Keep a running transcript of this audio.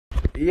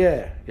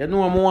Yeah, you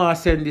know I want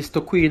to send this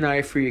to Queen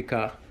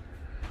Ifrica.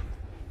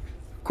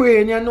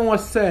 Queen, you know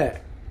say,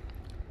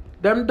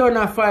 them done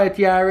a fight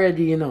you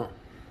already, you know.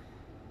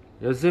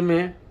 You see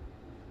me?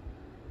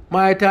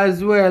 Might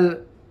as well,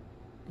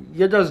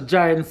 you just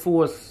join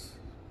force.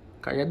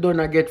 Because you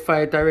done a get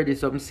fight already,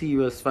 some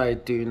serious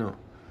fight too, you know.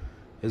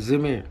 You see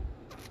me?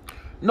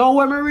 Now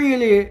when me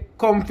really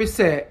come to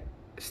say,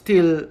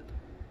 still,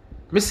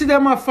 me see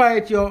them a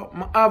fight you,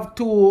 I have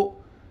two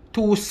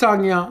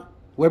songs here,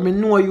 where me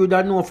know you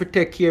that know to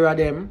take care of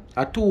them.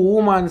 A 2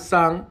 woman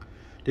song.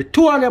 The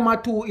 2 of them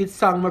are 2 hit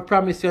song, I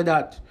promise you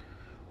that.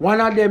 One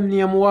of them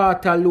named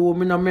Waterloo,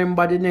 me no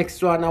remember the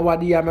next one, and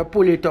what year, me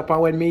pull it up,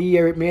 and when me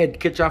hear it, my head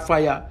catch a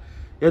fire.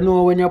 You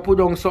know, when you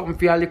put on something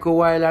for a little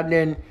while, and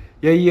then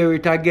you hear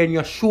it again,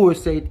 you sure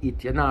say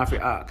it, you know have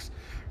to ask.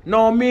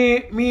 Now,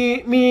 me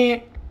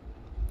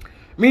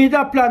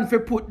the plan to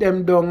put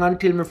them down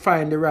until me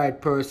find the right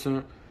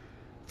person.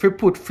 To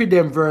put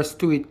them verse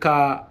to it,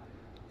 cause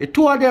the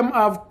 2 of them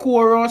have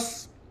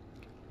chorus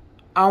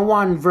and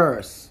 1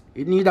 verse.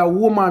 It need a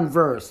woman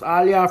verse.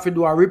 All you have to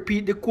do is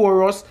repeat the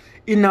chorus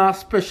in a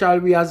special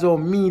way as how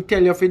me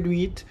tell you to do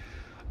it.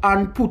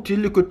 And put the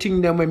little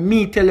thing them when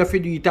me tell you to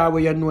do it how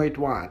you know it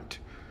want.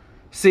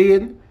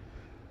 Saying,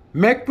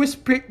 make we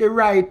split the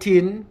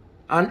writing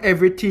and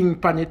everything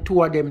pan the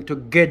 2 of them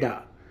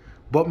together.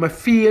 But me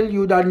feel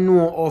you don't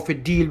know how to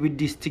deal with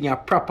this thing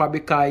proper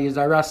because he's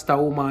a Rasta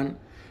woman.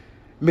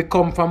 Me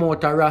come from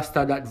out a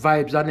Rasta that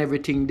vibes and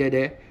everything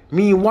there.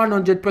 Me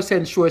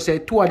 100% sure say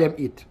 2 of them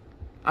it.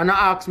 And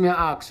I ask you.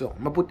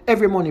 I put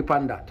every money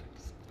upon that.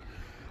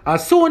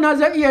 As soon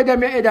as you hear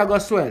them, your head go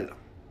swell.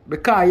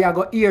 Because you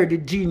go hear the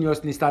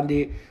geniusness and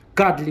the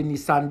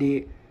godliness and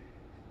the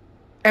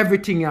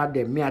everything of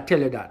them. Me I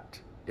tell you that.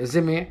 You see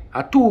me?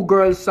 A 2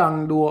 girl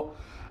song though.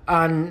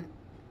 And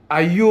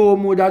a you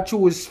would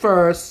choose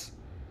first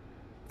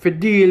to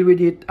deal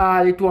with it.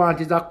 All it want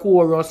is a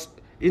chorus.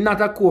 It's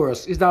not a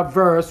chorus. It's a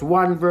verse.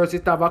 1 verse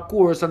it have a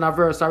chorus and a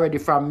verse already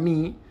from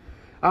me.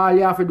 All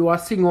you have to do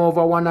is sing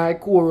over 1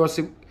 chorus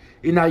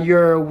in a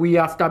year way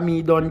after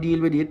me done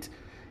deal with it.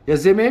 You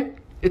see me?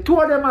 The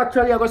 2 of them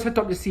actually are going to set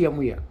up the same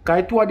way.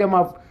 Because the 2 of them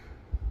have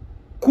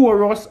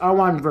chorus and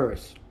 1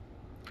 verse.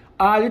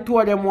 All the 2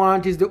 of them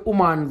want is the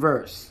woman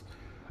verse.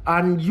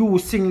 And you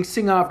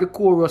sing off the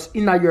chorus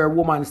in a your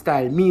woman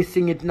style. Me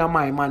sing it in a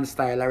my man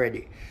style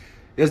already.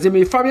 You see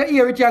me? From your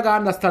ear it you going to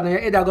understand and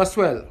your head go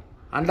swell.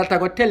 And that I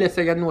go tell you so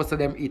you know so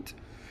them it.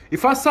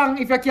 If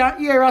you can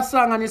hear a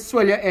song and it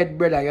swell your head,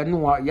 brother,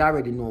 you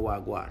already know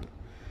what go on.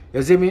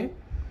 You see me?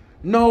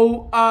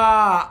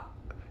 Now,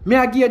 me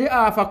I give the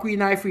half of Queen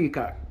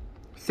Ifrica.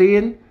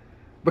 Saying,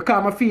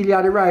 because I feel you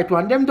are the right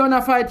one. Them done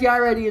a fight you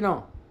already, you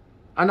know.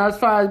 And as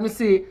far as me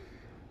see,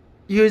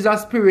 you is a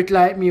spirit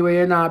like me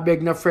where you not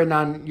beg no friend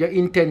and you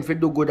intend to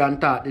do good and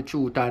talk the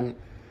truth. And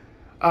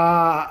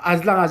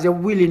as long as you're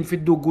willing to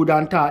do good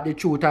and talk the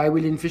truth, I'm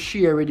willing to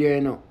share with you,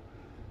 you know.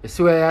 That's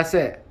what I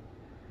say.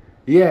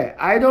 Yeah,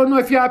 I don't know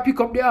if you pick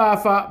up the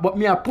offer, but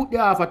me I put the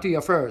offer to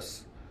you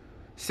first.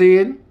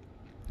 Saying,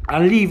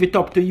 and leave it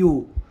up to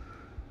you.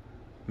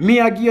 Me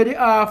I give you the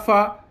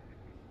offer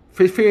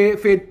for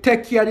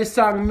take care of the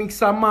song,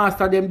 mix and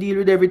master them, deal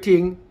with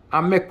everything,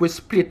 and make we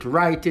split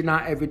writing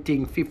and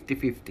everything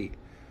 50-50.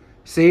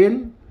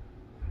 Saying,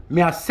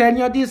 me I send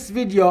you this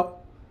video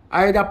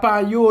either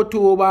upon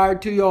YouTube or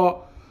to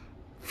your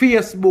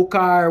Facebook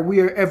or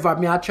wherever.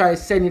 Me I try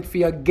send it for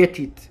you, get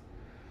it.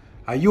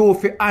 And you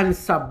have to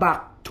answer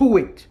back to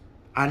it.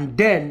 And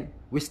then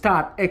we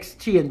start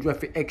exchange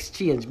with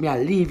exchange. Me I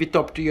leave it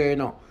up to you, you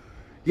know.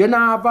 You know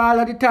have all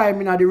of the time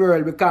in the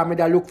world because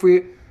me I look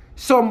for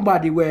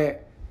somebody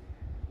where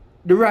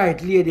the right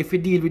lady for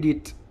deal with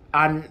it.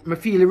 And me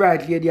feel the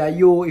right lady are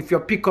you. If you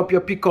pick up,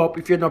 you pick up.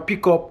 If you not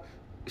pick up,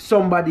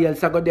 somebody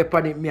else I got there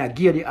on it, me I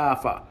give the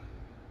offer.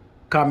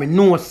 Because me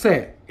know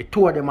say, the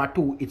 2 of them are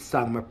 2 hit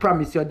song. I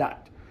promise you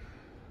that.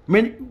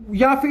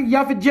 You have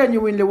to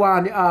genuinely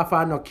want the offer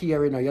and not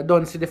care, you know. You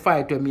don't see the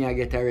fight when me I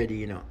get already,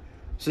 you know.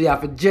 So you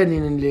have to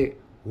genuinely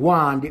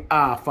want the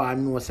offer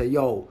and know say,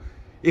 yo,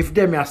 if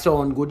them are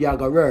sound good, you have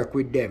to work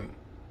with them.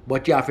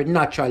 But you have to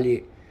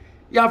naturally,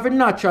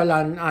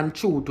 and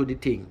true to the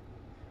thing.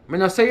 I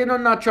not say you know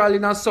natural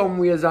in some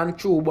ways and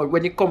true, but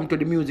when it comes to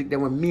the music,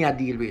 then when me I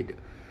deal with,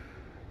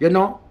 you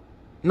know,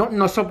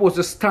 not supposed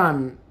to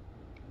stand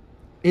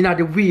in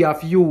the way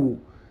of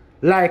you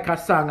like a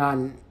song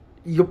and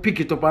you pick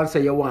it up and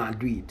say you want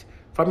to do it.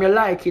 From you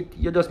like it,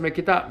 you just make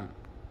it happen.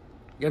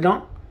 You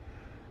know?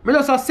 Me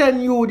just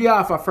send you the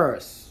offer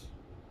first.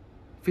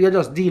 For you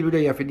just deal with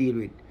it you have to deal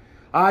with.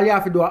 All you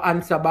have to do is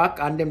answer back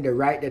and them they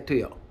write it to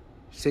you.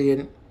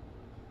 Saying